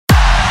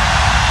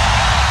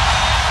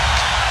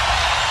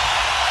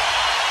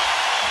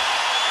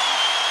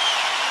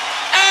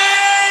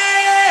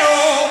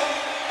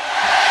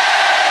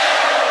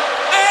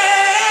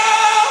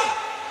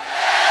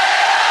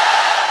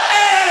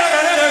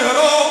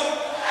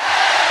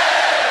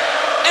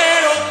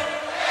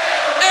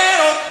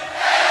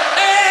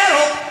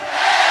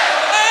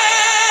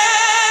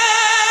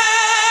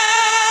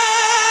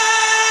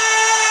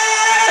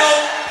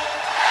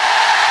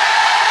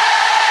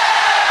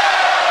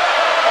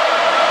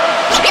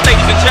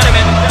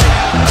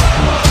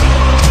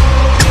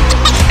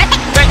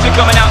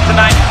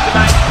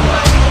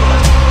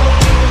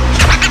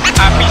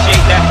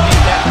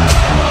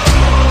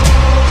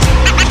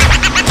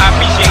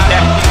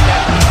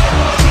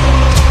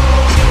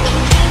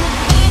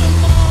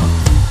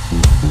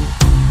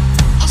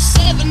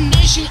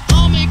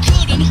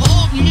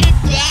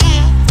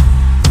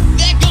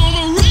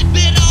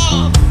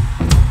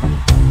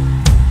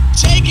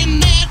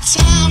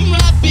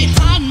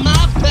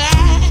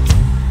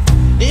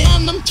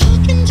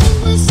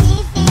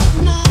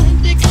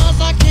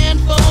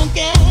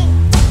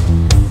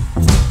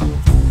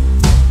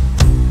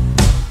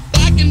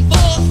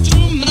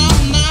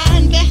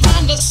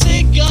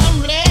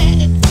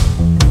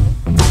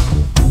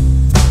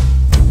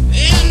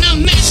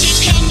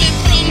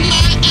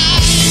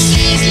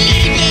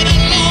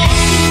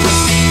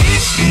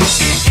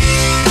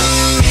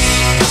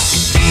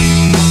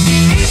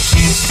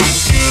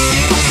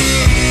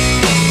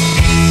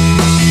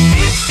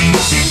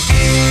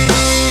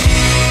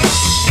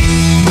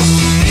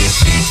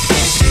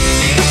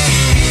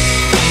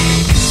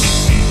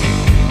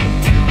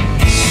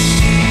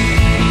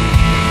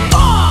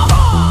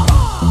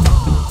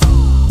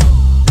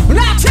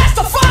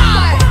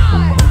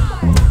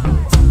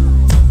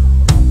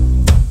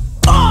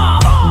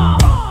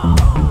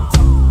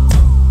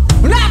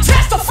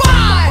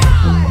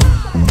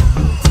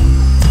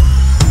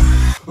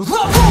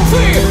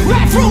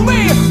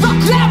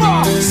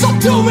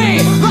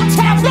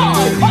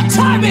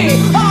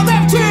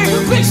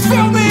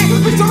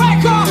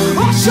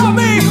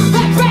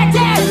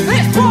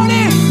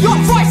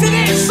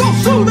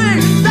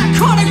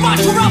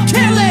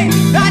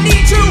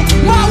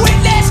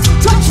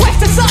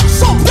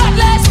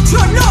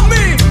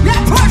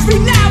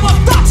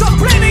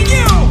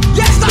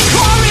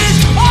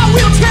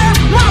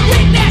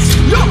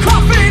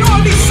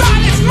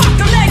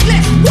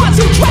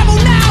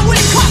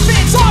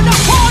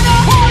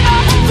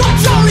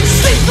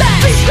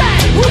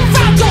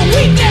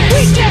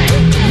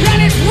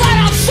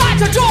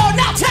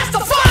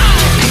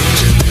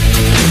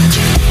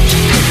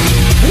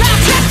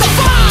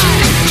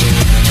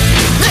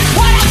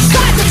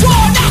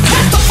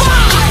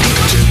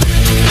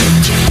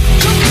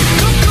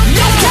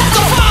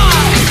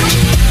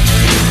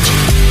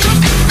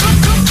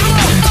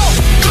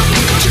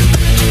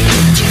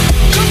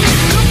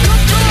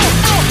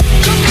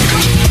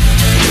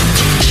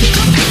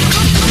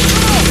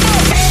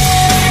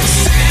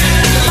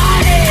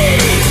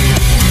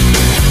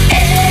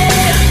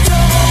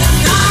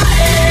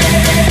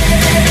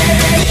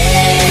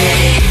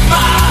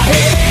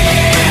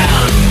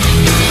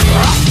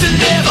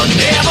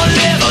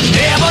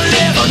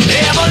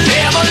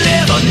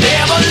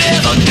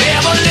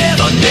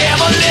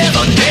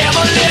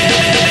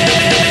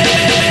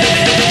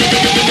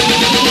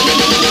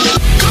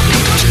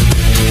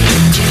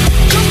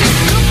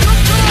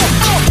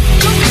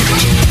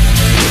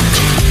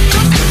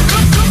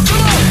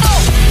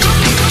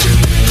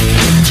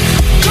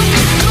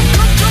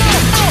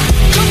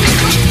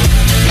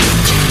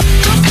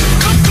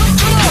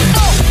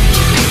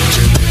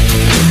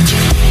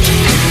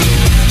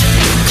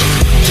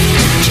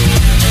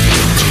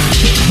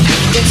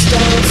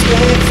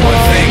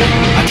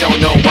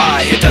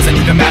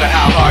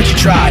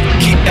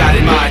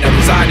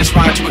designed is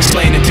trying to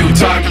explain it to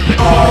time.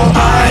 All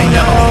I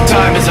know,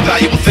 time is a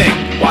valuable thing.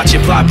 Watch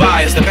it fly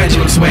by as the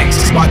pendulum swings.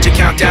 Watch it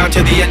count down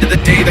to the end of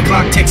the day. The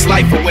clock takes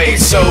life away.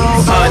 So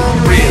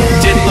unreal,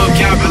 didn't look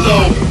out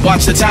below.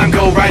 Watch the time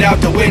go right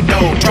out the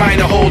window. Trying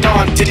to hold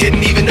on to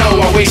didn't even know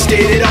I wasted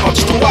it all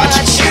just to watch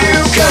you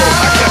go.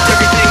 I kept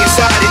everything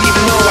inside and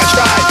even though I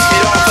tried,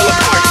 it all fell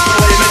apart.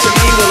 What it meant to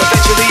me will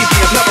eventually be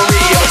a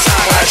memory of a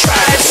time when I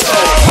tried so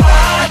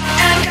hard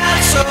and got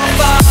so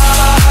far,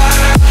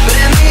 but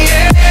in the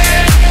end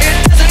it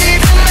doesn't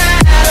even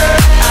matter.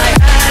 I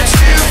had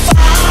to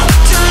fall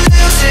to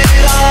lose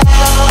it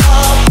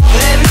all,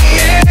 but in the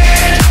end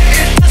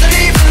it doesn't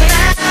even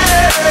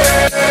matter.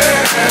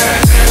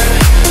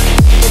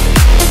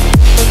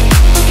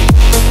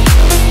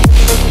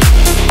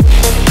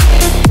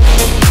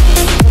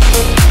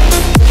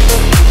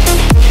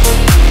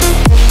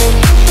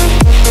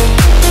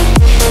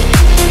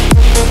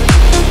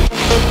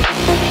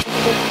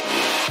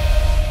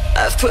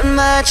 Put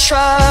my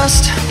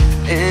trust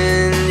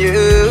in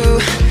you,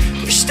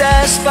 pushed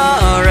as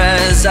far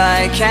as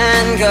I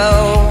can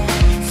go.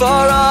 For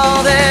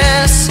all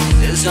this,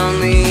 there's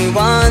only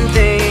one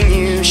thing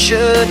you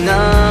should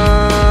know.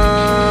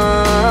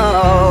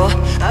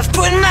 I've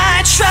put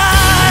my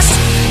trust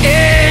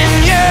in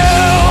you,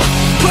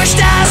 pushed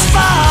as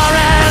far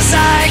as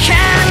I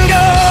can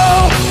go.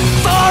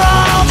 For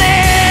all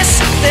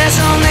this, there's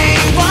only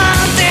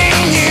one thing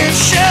you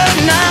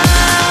should know.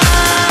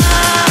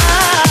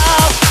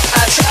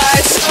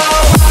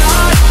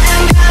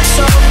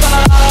 So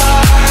far,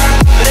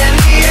 but in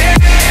the end,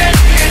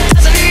 it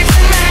doesn't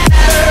even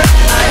matter.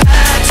 I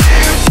had to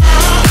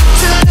fall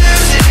to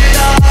lose it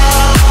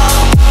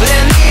all, but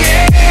in the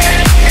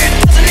end, it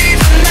doesn't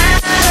even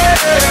matter.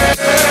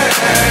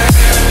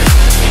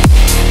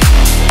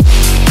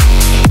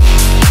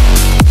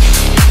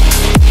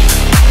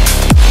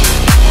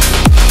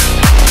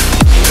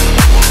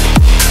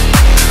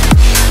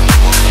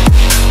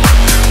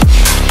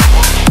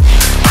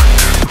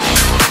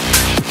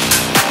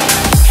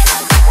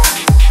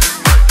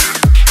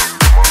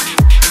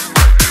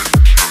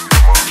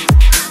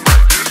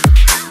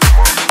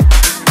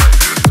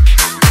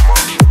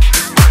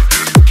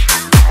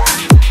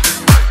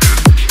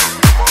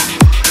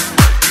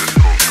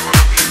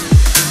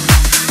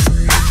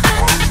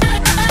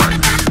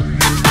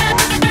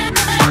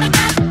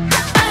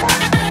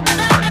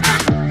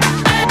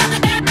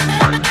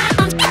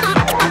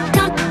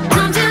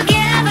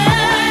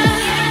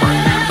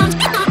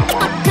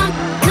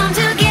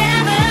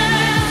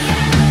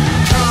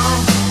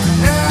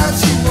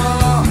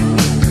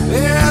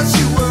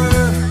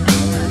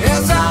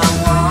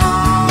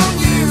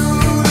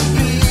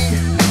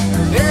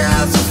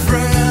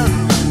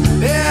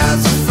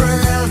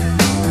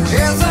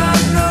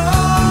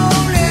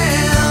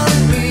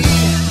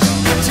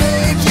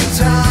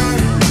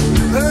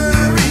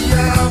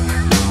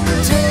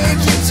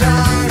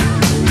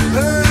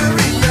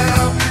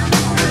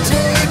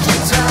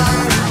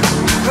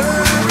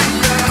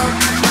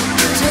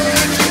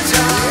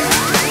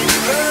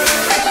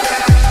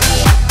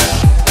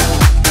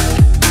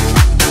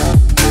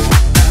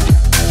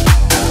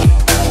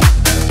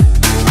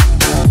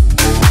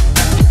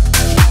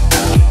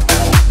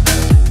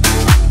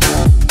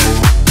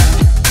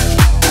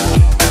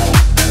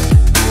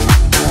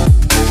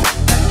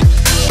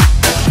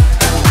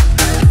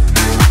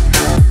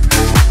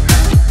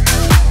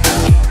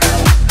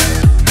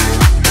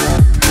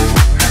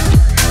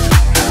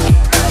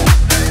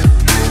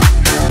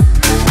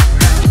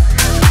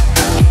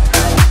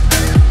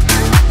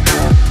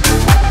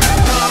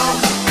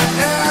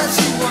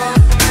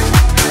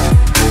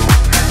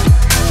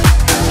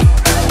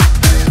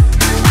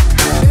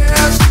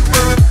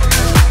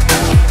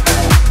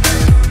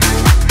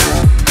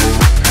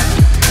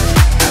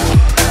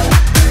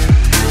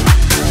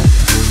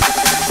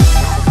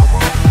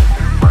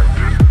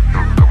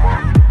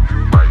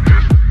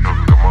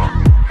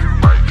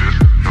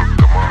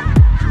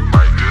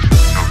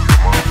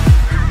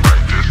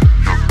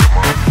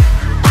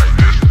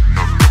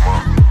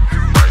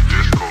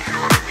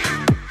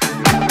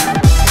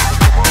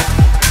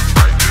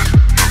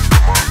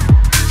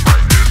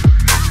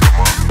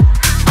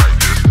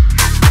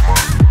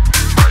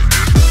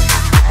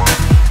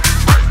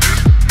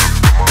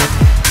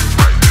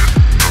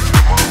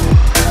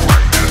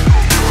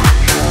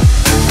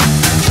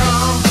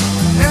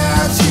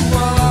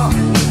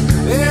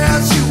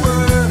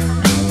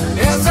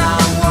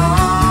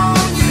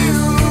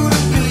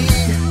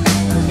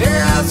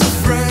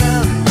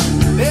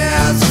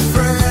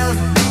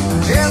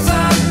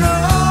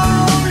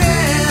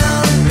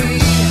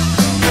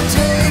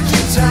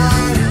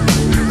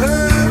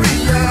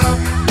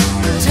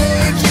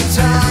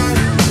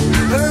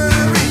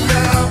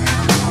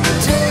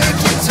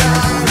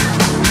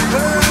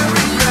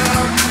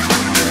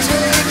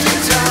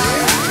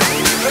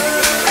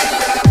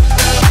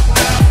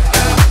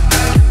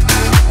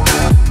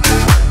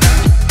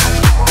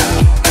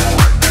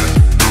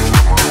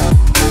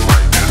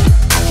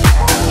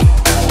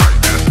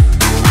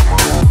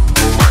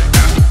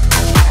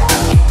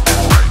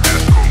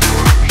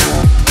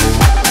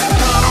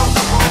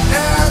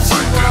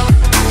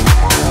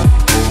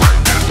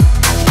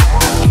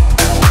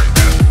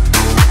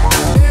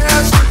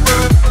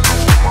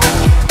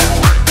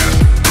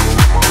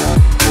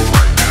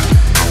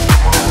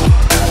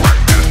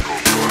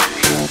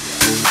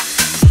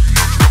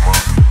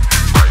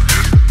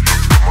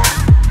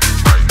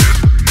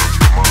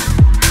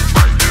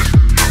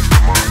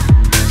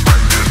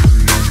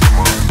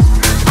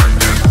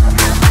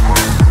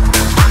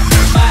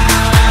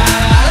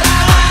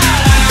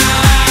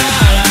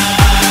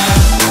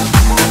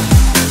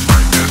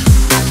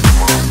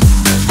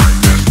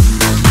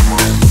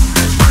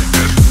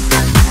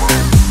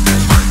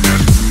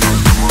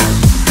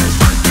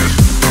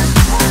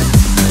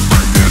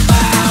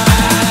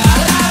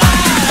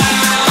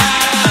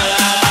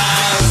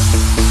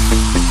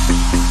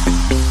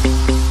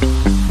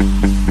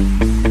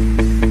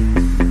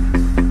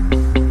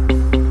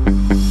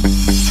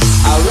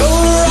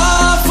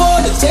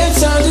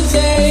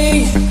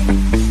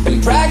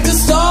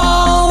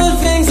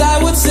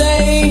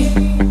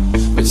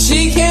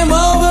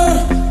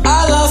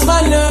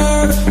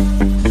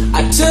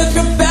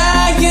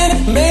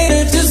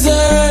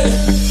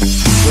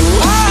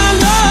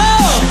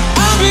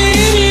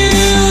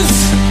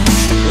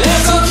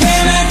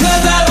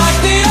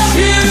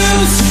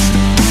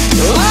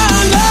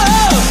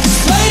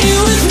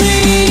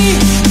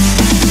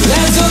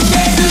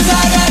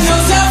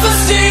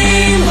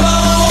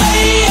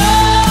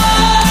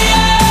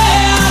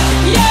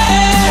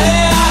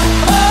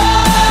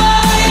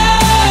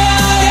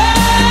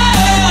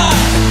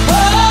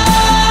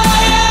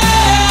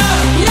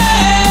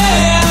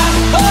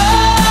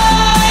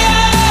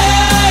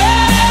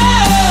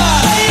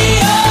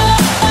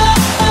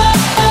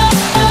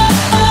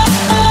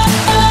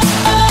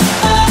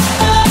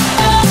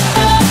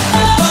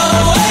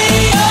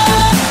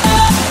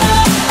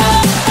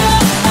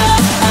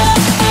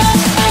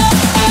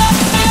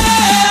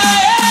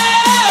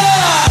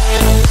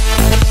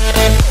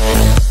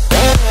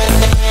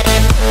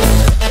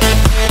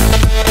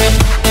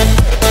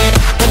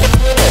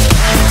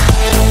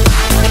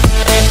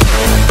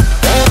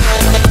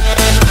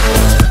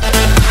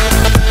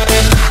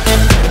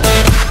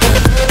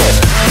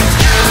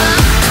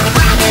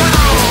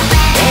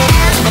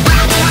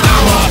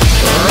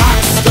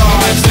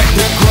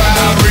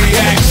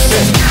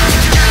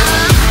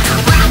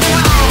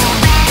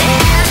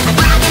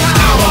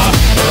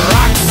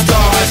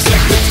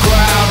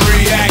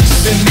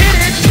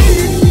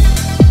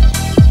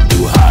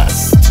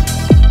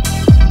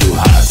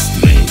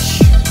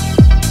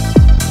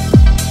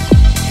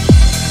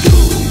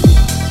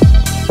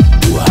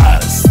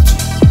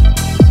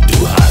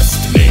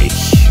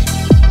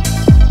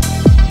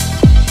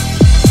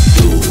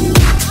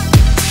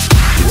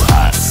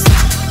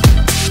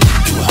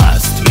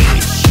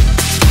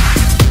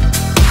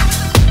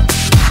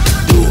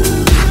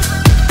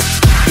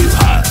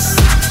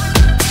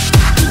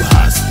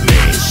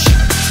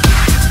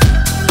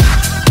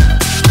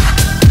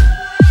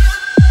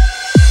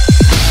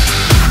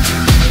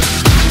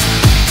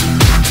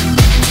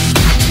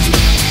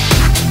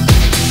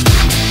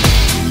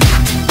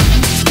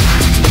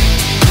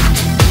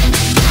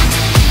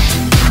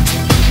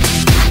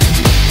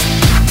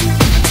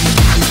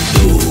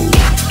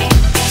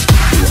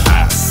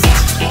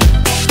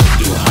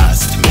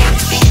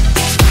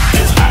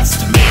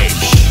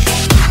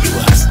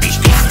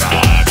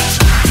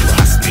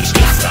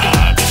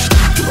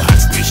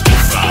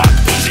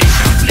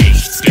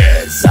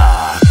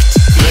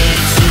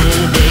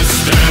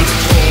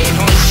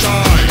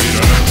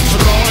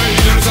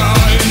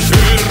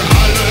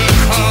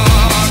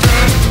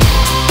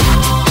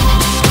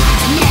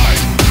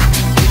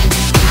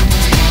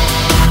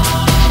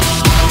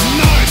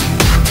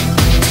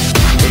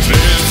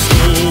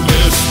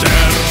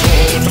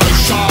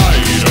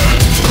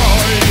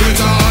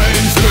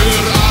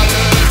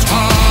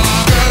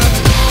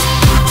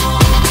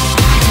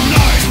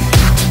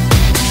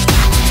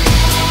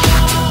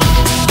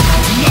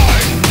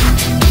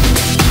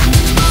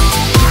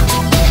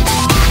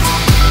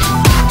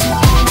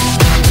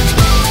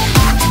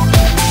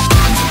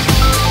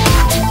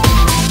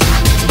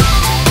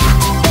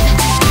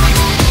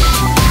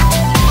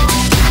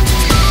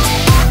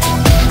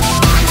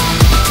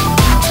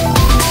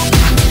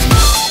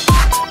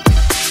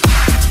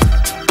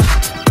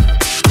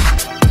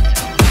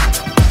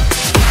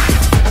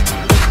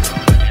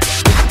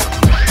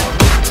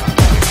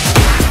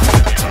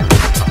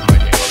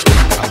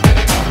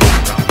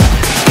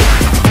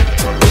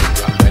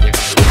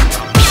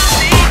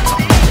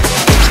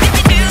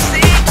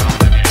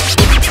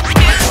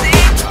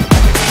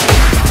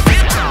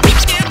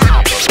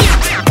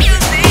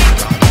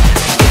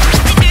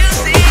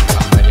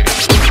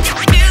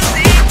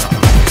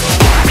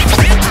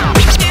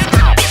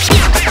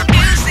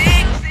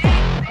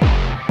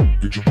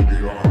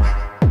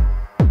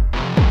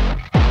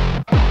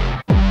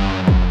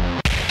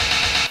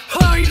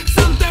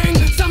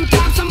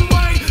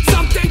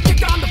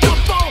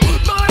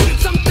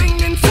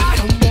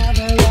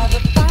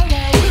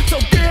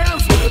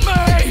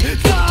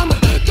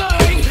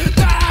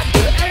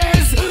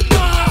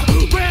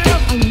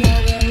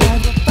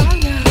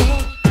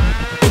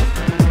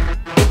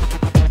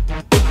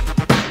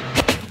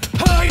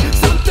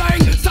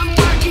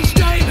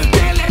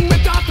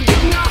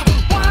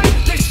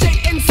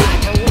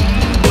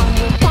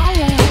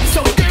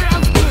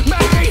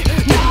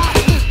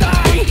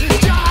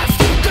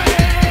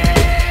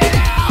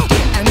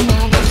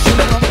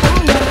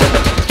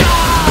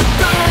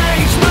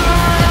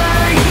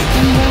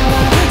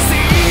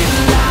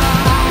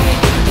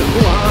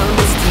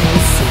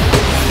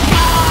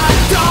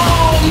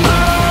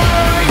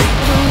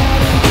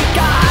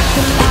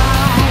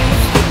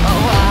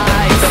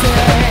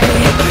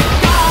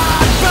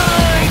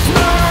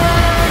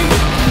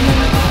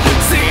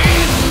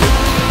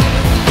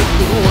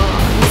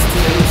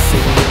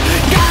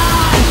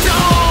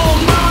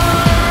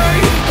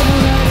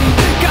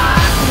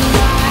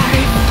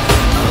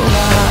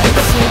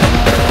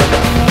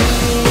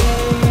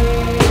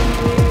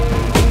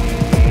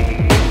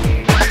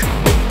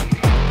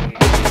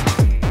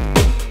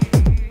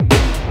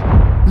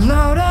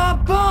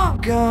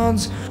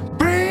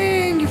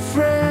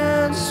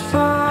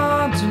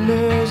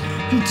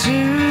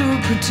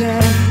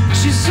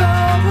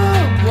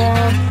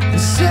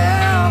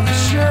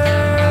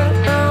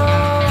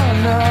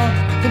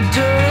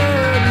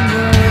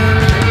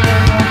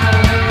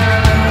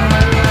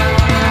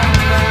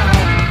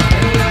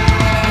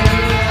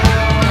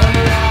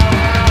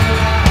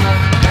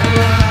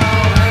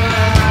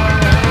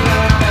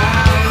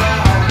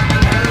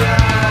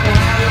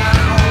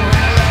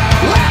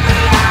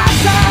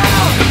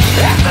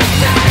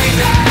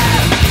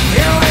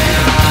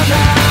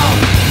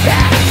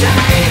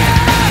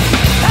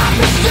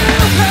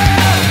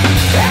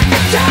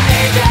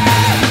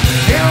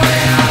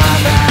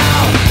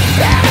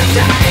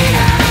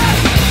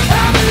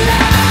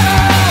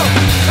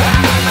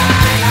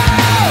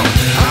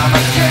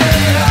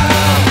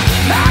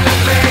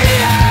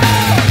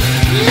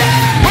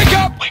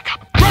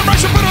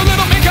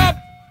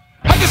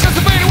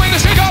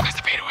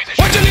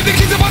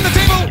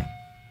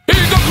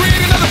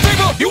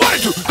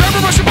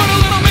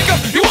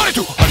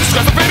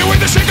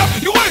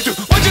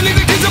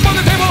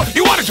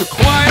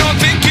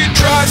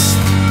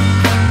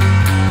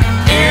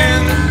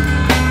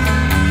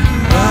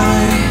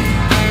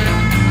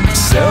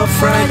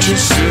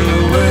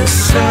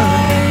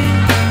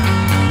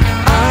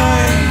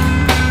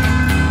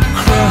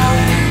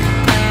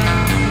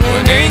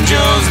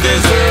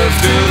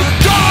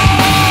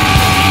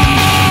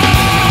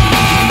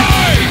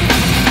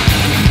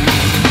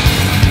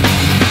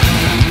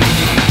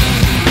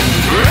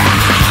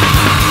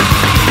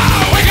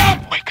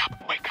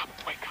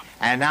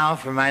 now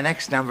for my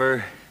next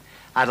number,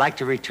 I'd like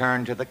to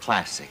return to the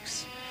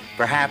classics.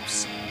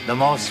 Perhaps the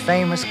most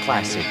famous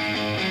classic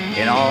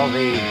in all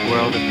the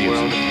world of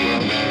music.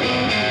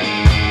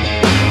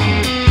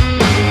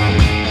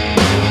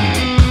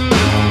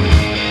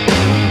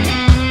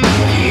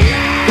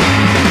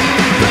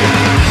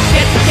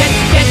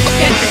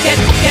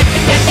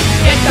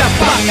 Get the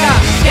fuck up!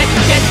 Get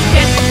the fuck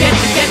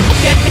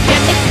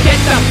up!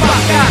 Get the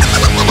fuck up!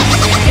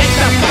 Get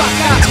the fuck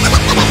up!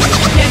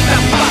 Get the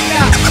fuck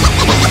up!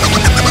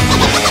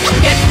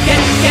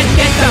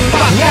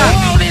 The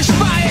world is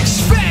my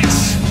expense.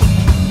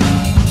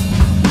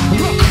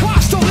 The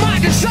cost of my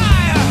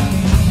desire.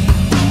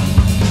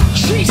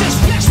 Jesus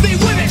blessed me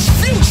with his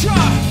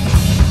future,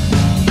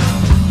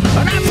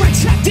 and I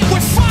protect it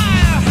with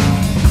fire.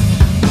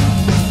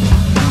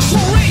 So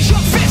raise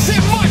your fists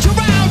and march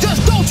around.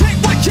 Just don't take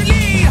what you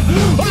need.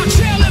 I'll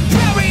jail and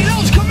bury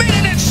those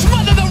committed and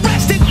smother the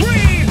rest in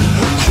greed.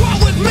 Crawl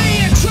with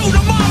me into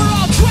tomorrow.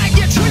 I'll drag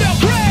you to your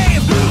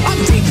grave. I'm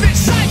deep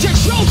inside your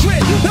children.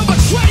 They'll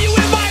betray you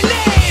in my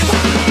name.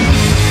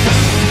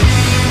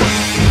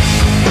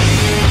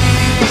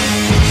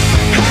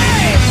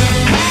 Hey,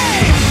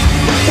 hey,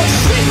 we'll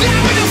sleep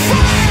now in the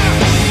fire.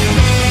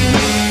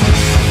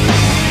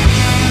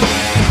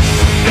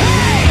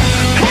 Hey,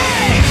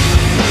 hey,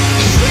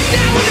 sleep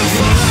now in the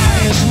fire.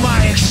 Is my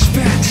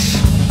expense.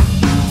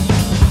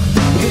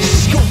 The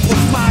scope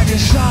of my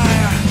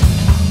desire.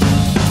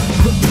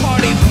 The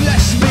party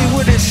blessed me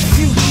with its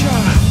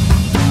future,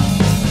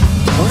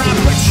 and I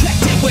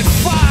protect it with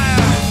fire.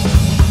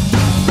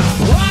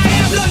 I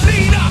am the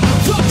leader,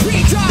 the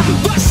Peter,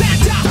 the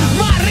Santa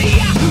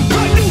Maria,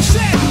 the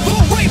nuisance, the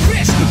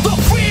rapist, the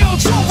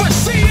fields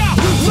overseer,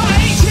 the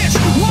agents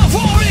of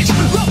orange,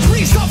 the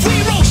priest of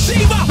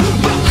Hiroshima,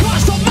 the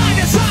cost of my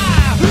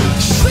desire.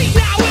 Sleep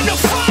now in the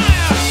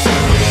fire.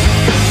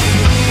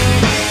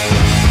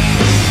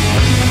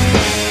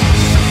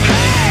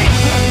 Hey,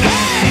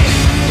 hey,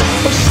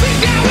 sleep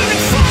now in the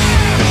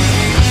fire.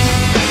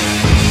 Hey,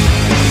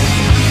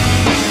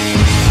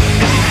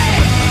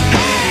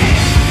 hey,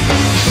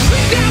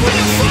 sleep now in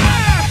the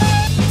fire.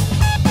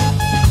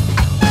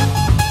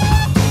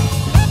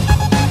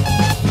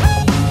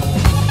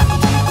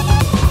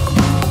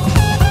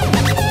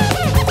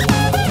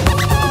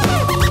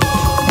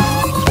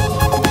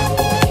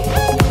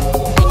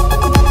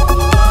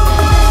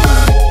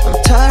 I'm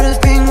tired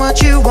of being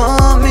what you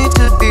want me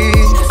to be.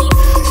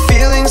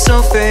 Feeling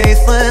so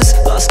faithless,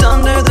 lost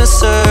under the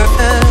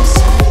surface.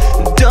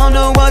 Don't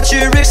know what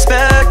you're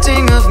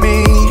expecting of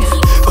me,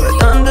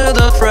 but under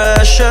the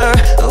pressure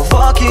of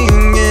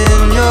walking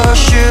in your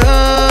shoes.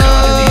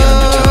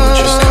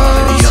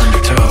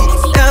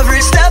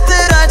 Every step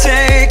that I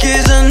take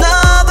is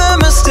another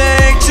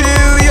mistake to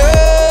you.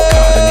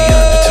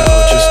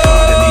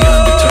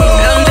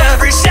 And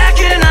every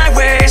second I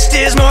waste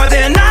is more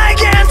than I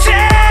can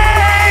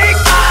take.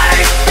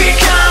 I've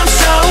become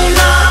so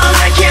numb,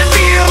 I can't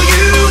feel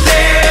you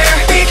there.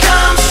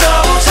 Become so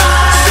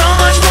tired, so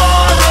much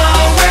more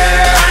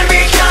aware. I'm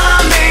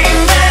becoming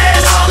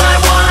this. All I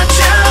want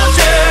to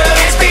do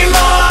is be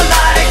more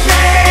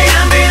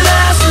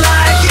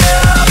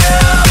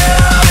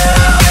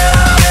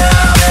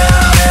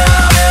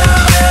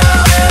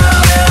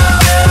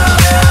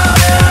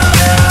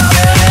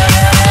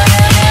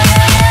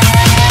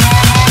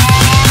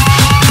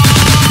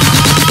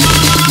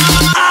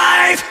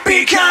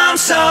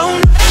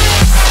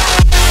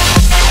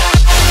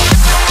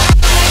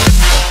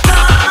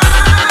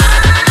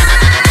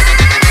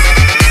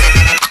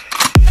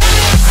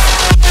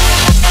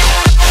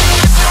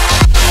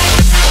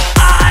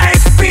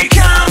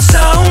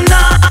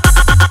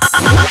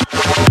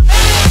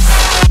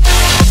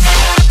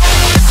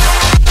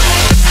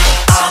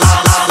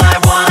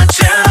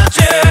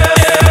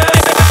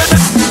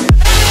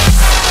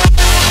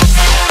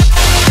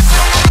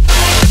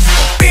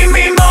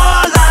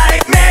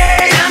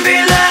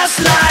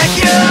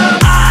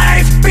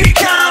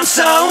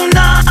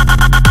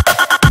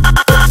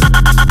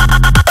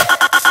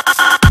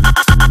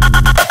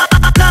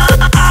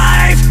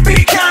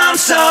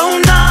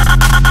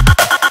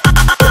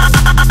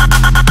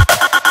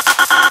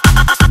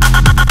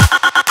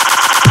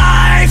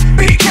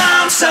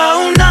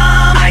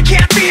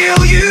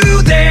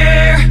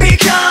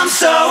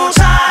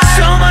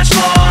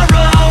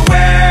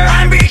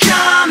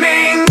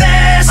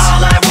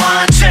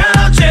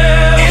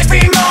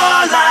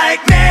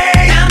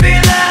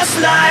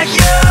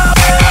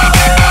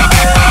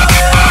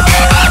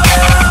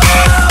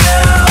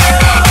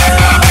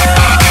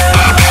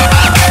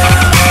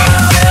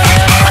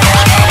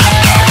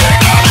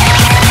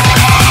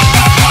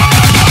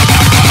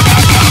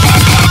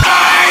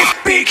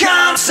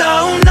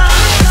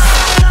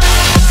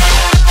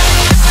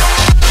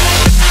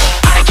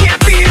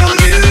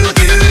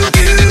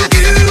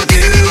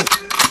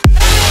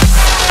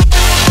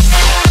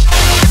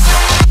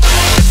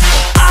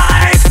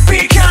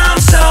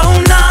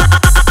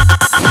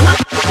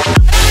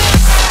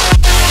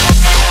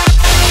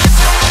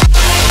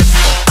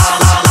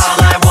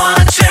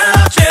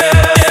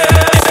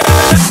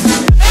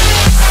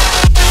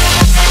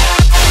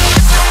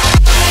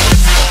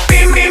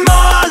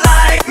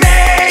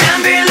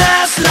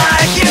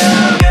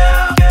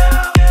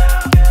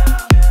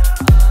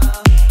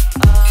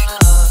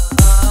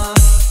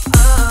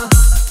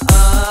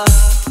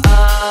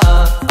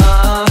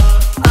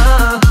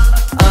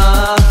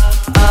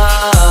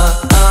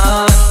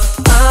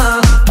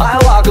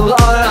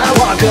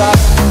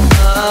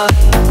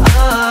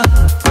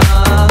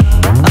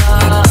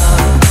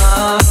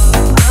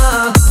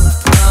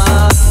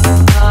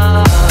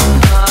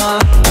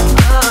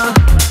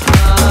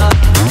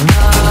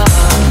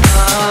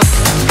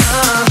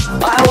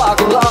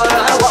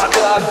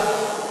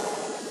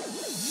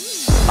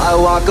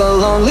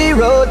lonely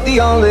road, the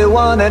only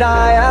one that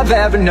I have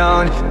ever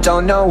known.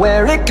 Don't know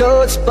where it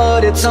goes,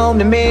 but it's home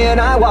to me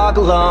and I walk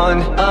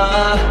alone.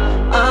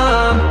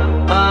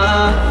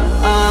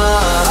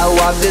 I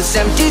walk this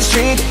empty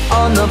street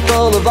on the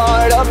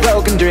boulevard of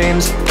broken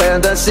dreams, where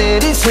the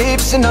city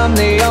sleeps and I'm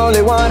the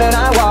only one and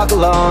I walk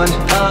alone.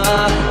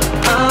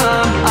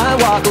 I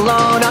walk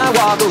alone, I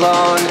walk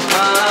alone.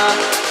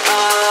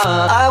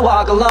 I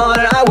walk alone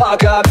and I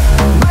walk up.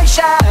 My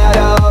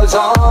shadow's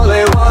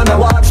only one that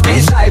walks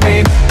beside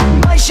me.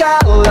 My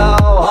shallow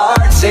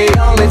heart's the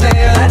only thing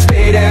that's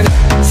beating.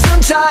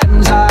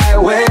 Sometimes I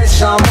wish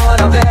someone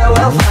up there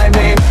will find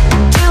me.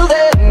 Till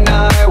then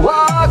I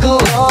walk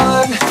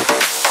alone.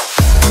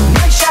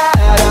 My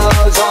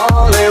shadow's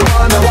only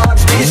one that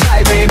walks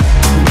beside me.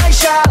 My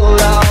shallow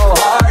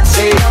heart's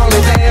the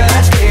only thing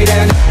that's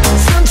beating.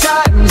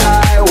 Sometimes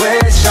I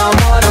wish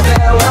someone up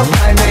there will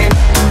find me.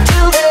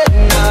 Till then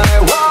I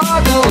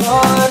walk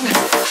alone.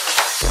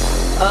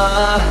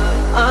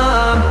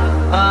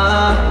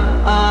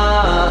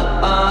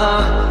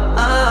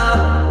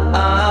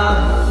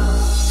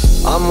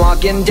 I'm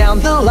walking down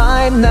the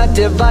line that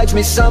divides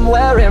me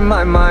somewhere in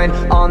my mind,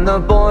 on the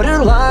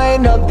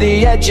borderline of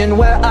the edge and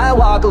where I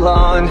walk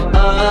alone.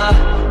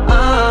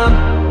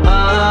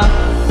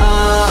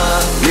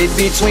 Read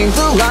between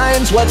the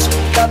lines, what's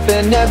up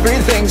and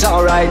everything's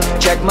alright.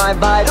 Check my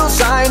vital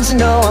signs,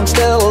 know I'm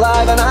still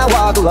alive and I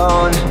walk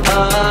alone.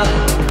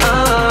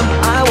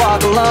 I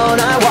walk alone,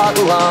 I walk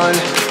alone.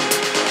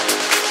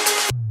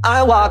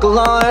 I walk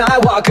alone, I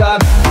walk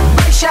up.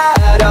 My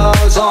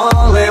shadow's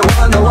only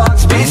one that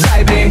walks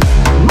beside me.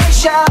 My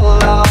shallow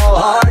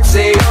heart's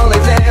the only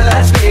thing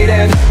that's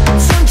beating.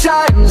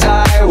 Sometimes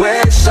I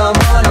wish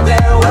someone up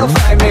there will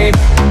find me.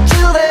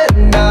 Till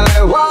then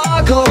I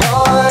walk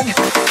alone.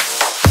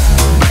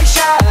 My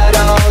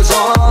shadow's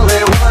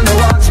only one that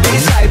walks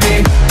beside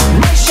me.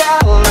 My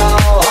shallow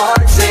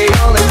heart's the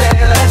only thing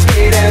that's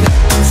beating.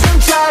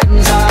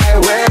 Sometimes I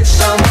wish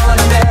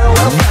someone up there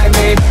will find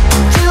me.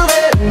 Till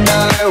then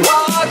I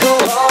walk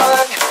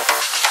alone.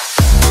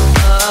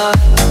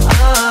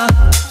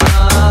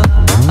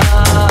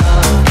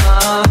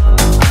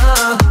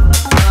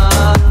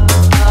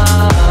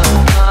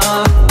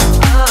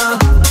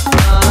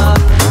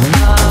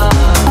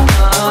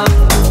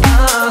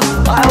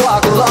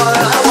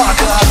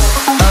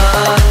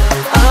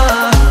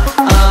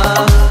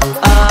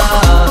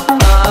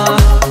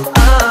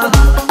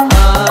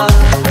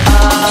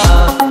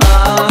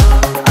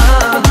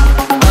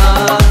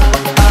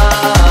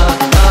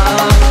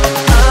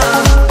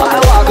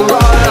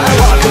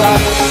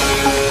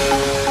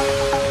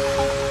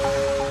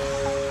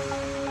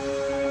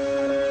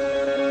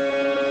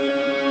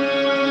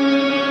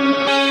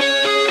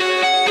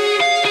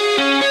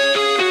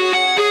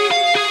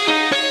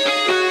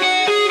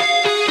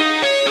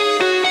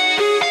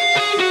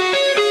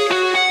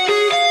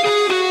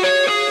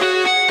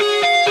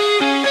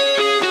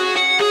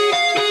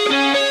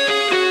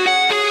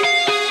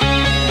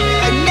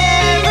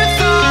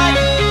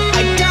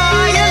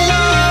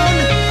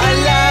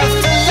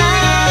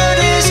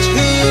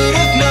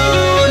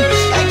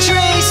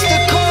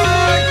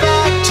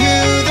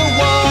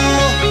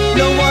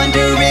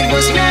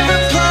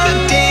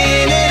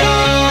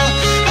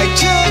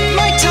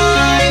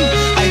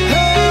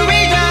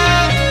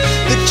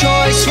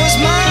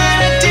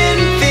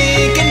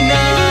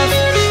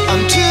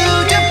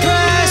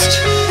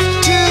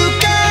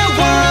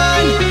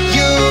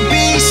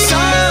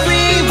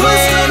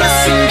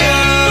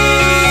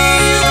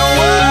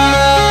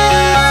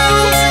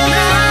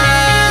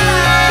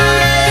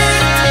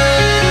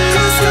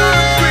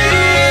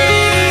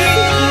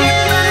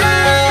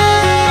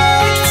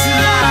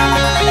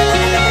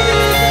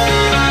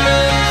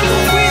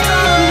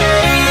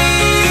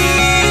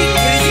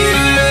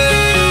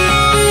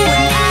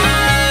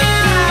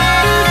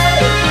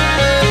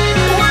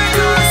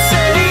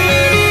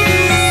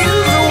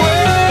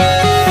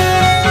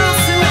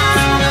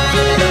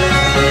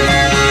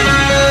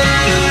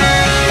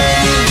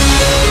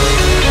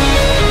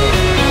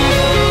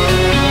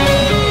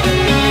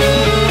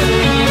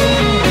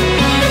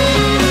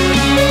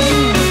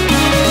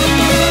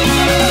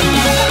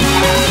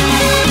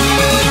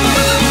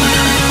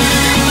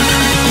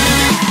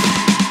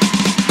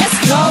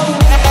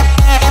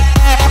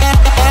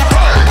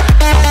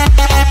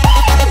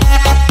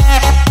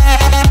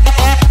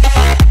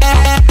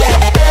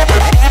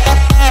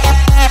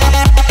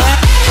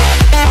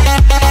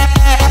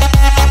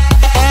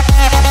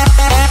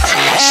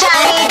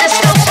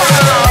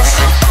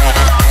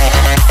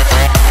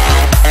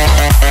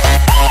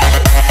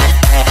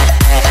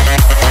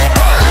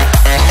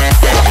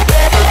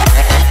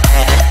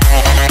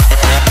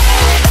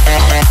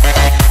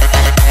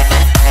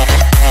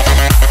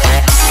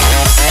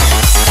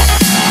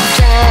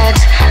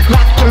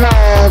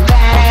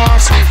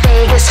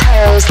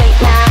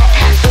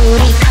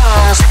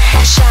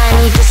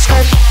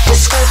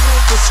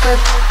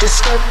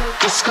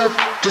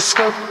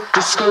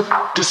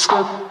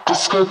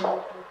 disco,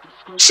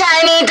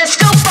 shiny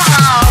disco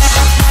balls.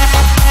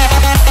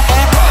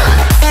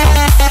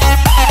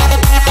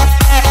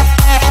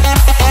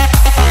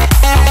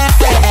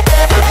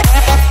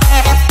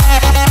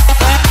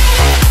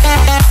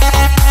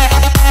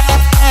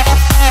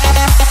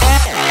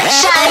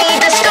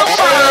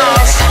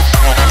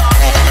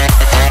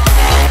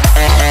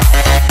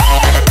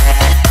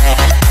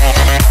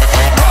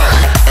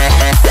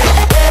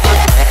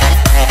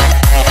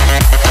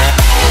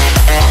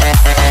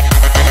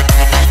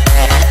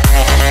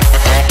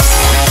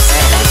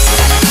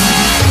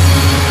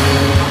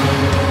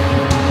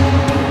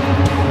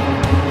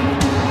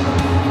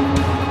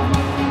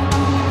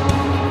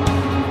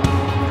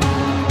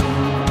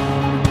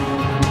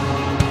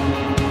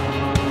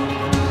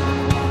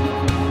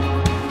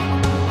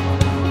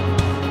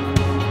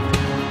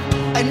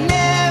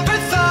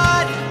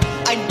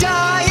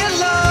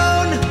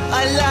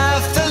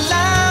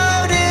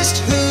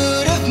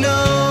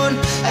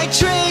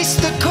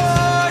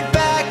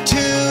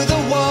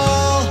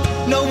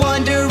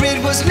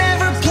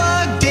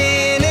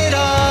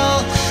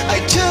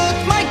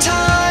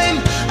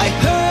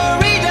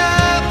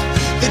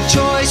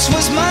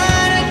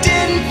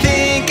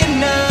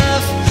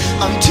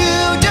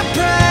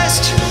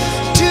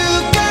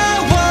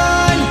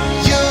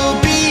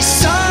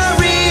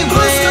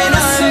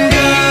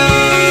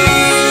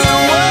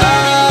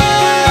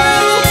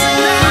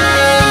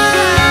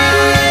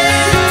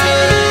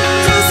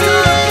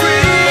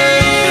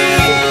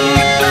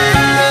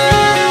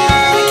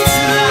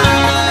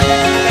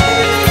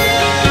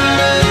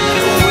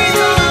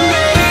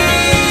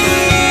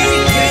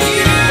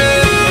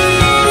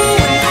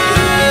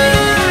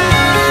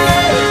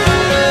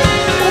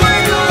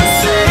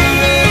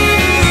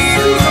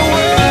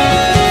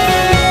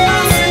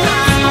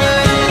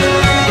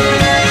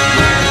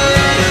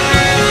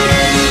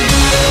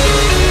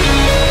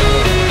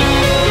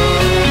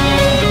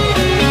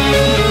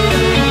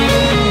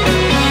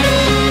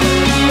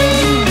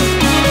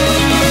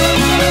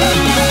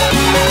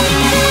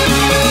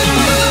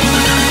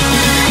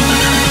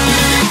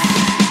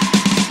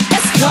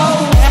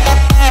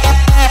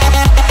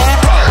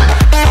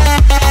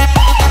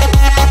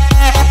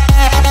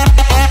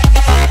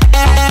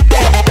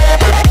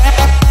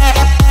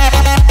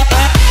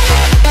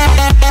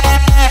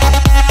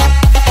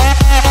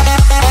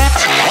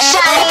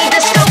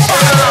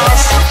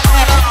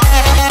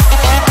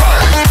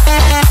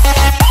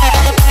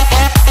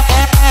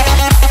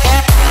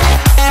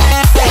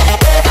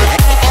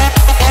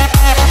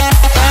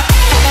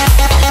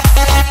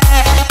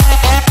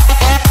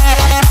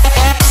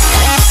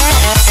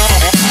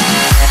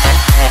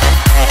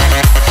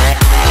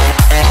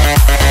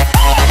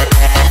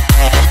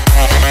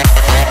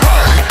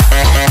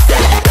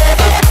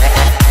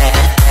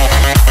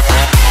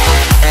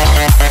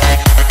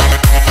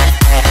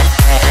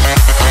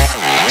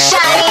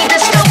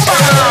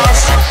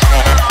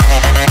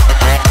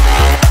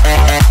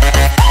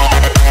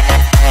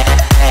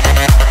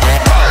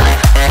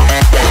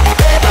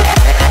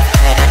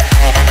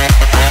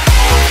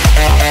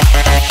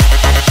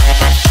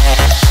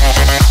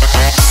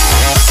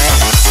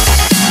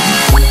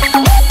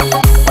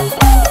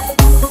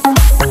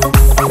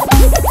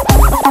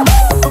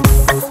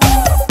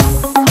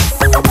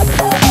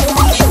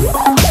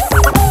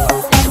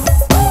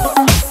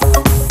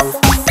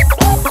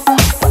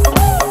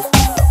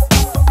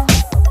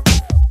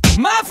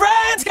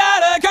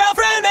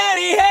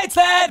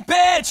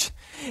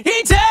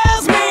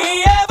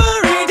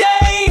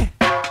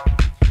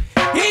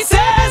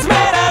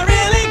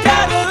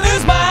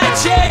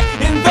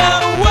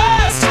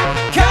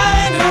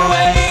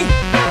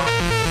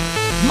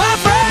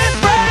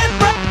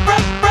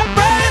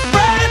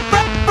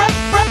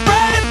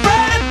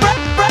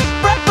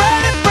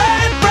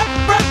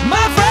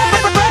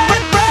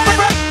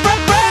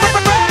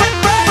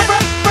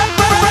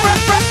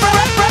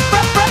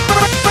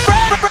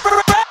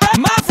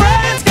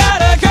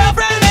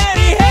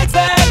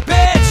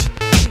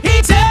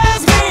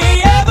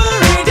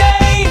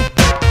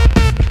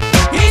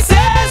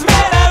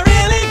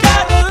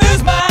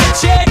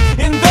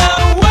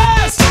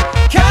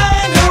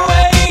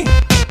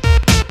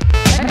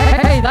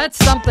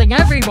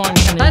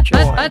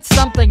 enjoy. That's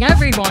something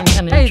everyone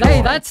can enjoy.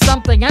 Hey, that's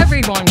something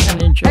everyone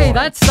can enjoy. Hey,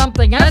 that's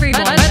something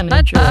everyone can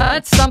enjoy.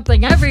 That's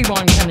something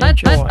everyone can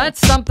enjoy. That's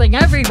something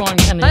everyone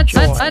can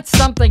enjoy. That's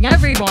something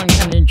everyone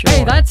can enjoy.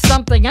 Hey, that's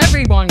something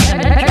everyone can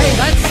enjoy. Hey,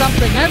 that's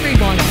something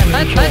everyone can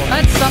enjoy.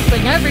 That's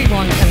something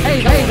everyone can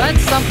enjoy. Hey,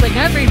 that's something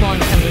everyone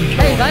can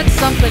enjoy. Hey, that's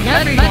something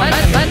everyone can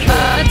enjoy.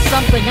 That's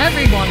something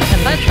everyone can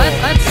enjoy.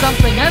 That's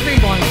something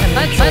everyone can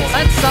enjoy.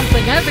 That's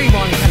something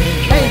everyone can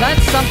enjoy. Hey,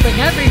 that's something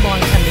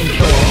everyone can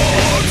enjoy.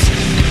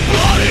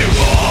 Body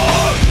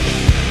rock,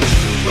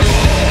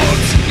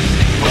 rock,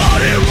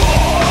 body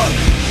rock,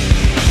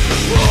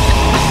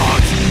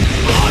 rock,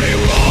 body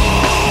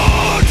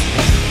rock,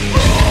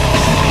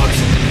 rock,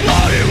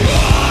 body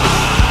rock.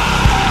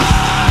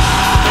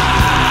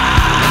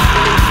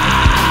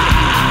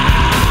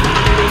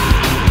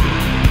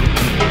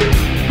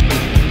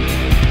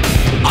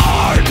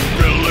 I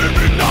believe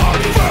in our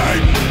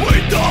faith. We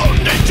don't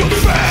need to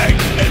fake.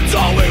 It's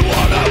all we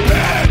wanna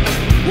be.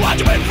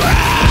 Watch me free.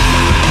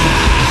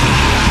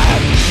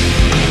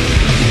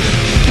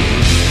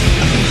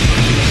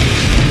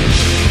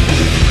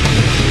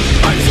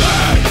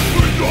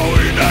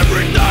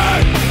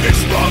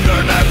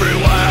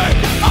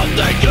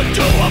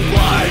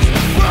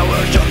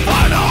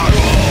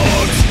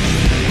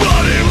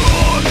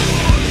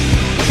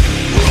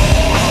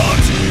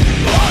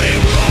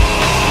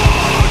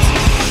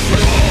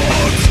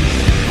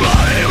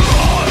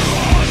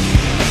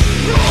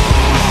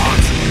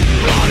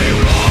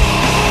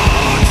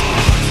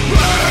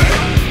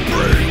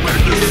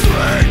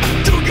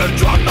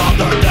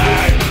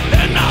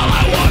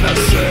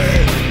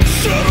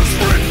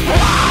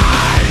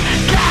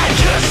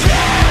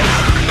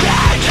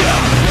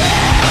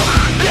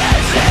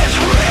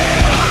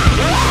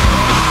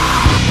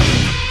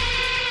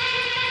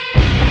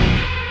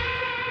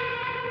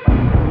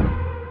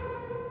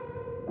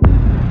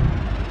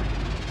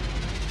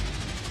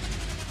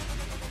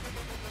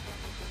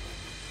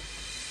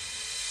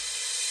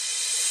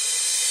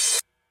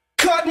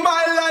 Cut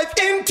my life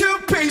into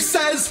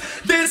pieces.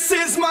 This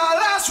is my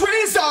last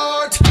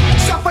resort.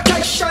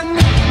 Suffocation,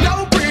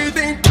 no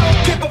breathing.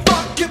 Don't give a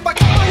fuck if I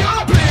kill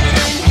your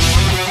bleeding.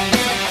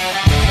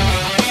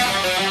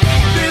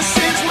 This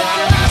is my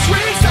last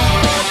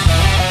resort.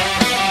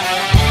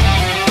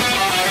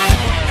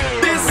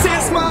 This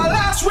is my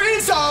last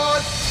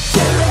resort.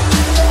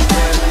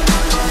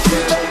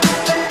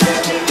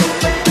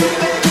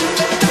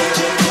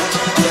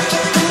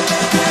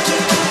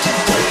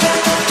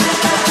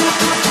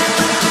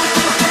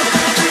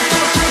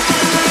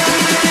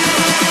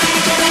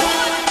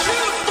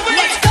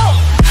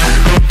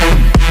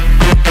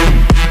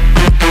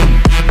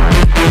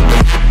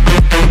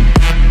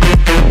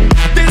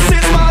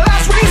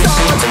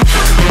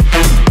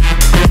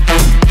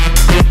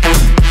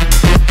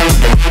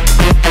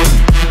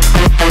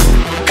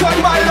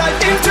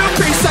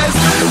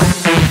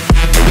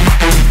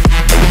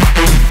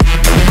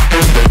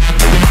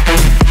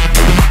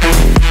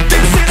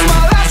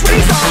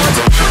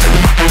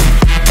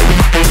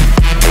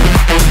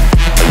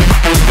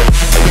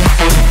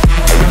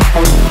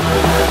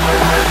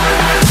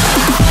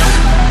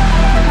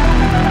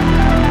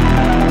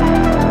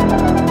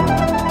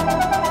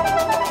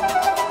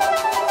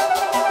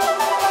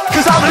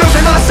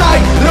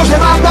 Losing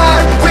my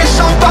mind, wish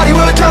somebody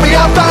would tell me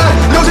I'm fine.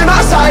 Losing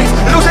my sight,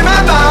 losing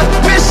my mind,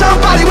 wish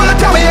somebody would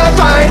tell me I'm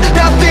fine.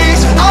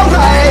 Nothing's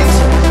alright,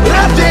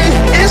 nothing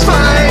is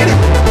fine.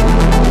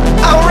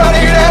 I'm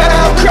running and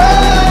I'm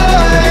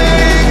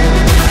crying.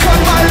 Cut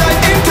my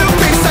life into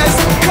pieces,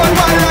 cut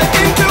my life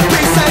into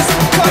pieces,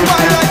 cut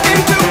my life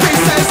into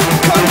pieces,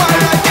 cut my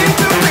life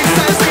into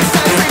pieces,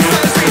 pieces,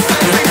 pieces,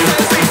 pieces,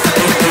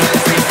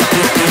 pieces, pieces.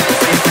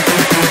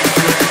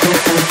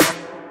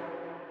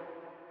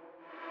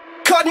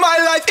 Cut my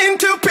life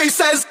into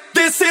pieces.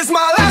 This is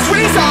my last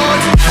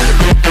resort.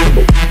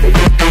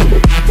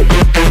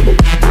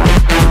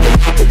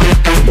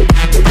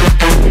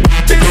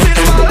 This is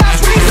my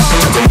last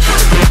resort.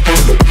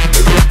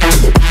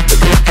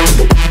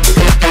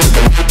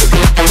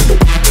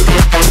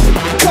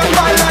 Cut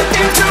my life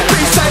into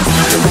pieces.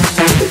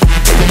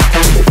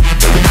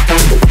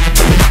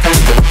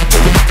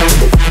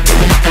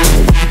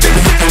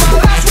 This is my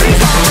last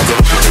resort.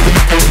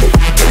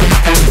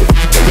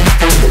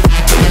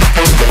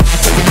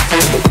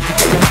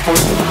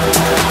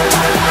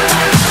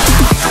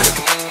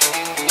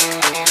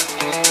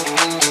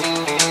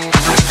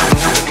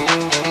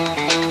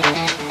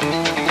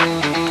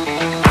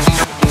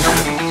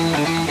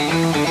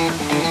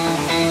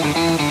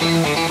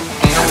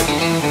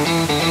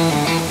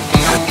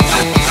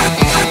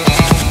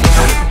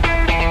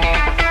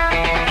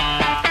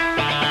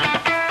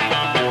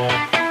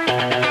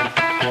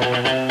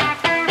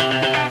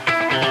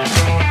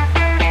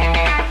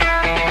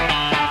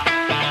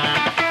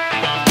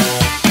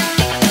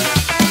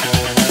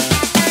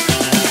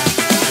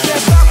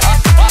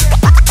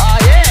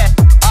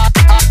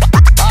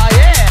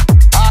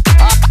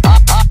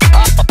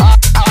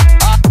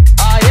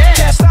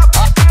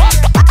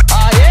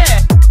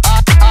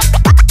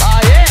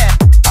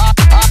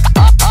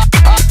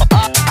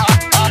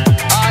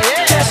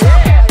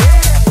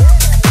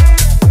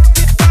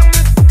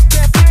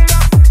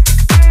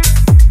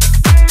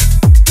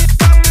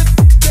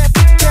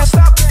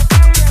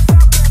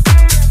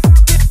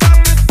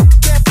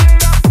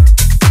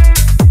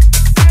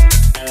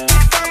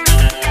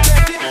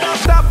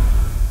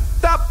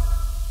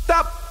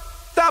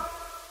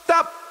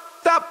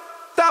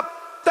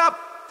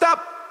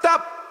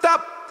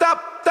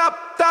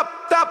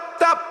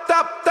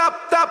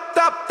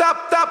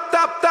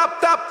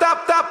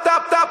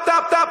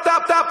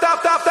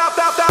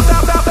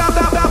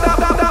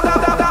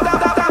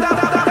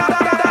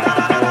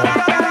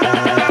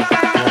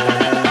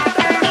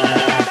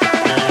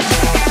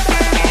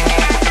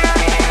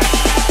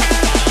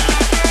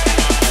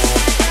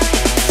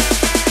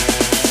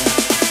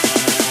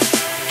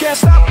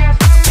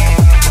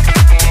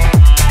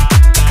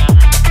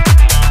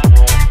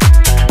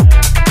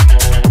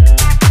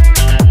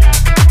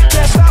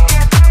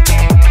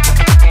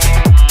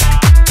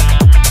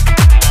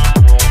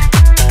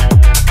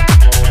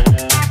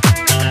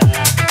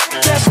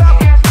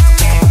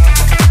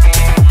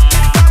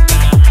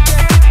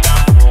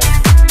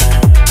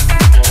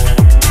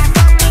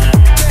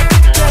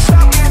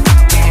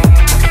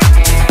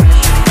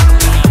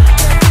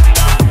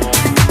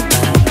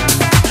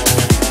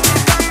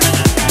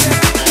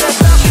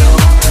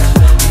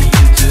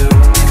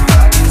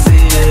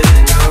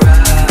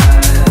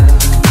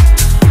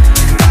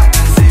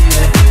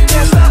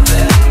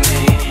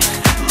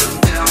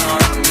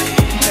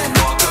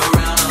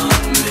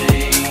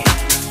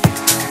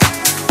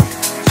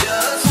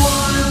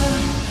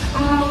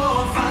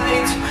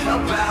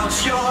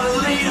 about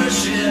your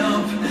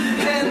leadership.